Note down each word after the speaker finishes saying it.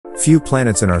Few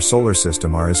planets in our solar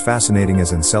system are as fascinating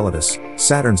as Enceladus,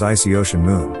 Saturn's icy ocean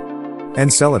moon.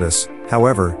 Enceladus,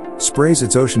 however, sprays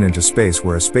its ocean into space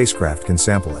where a spacecraft can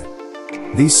sample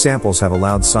it. These samples have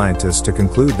allowed scientists to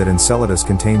conclude that Enceladus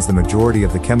contains the majority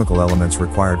of the chemical elements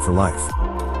required for life.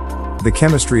 The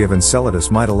chemistry of Enceladus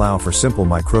might allow for simple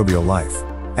microbial life,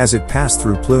 as it passed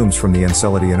through plumes from the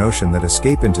Enceladean ocean that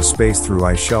escape into space through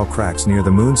ice shell cracks near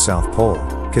the Moon's south pole.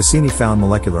 Cassini found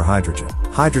molecular hydrogen.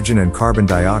 Hydrogen and carbon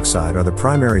dioxide are the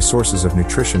primary sources of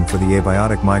nutrition for the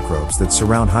abiotic microbes that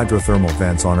surround hydrothermal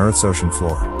vents on Earth's ocean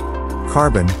floor.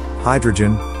 Carbon,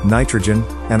 hydrogen, nitrogen,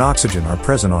 and oxygen are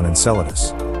present on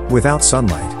Enceladus. Without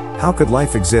sunlight, how could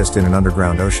life exist in an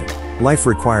underground ocean? Life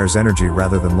requires energy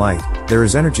rather than light. There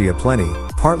is energy aplenty,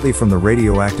 partly from the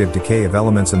radioactive decay of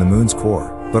elements in the Moon's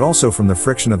core, but also from the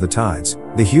friction of the tides,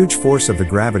 the huge force of the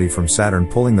gravity from Saturn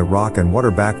pulling the rock and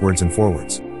water backwards and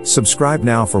forwards. Subscribe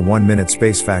now for 1-minute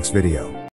space facts video.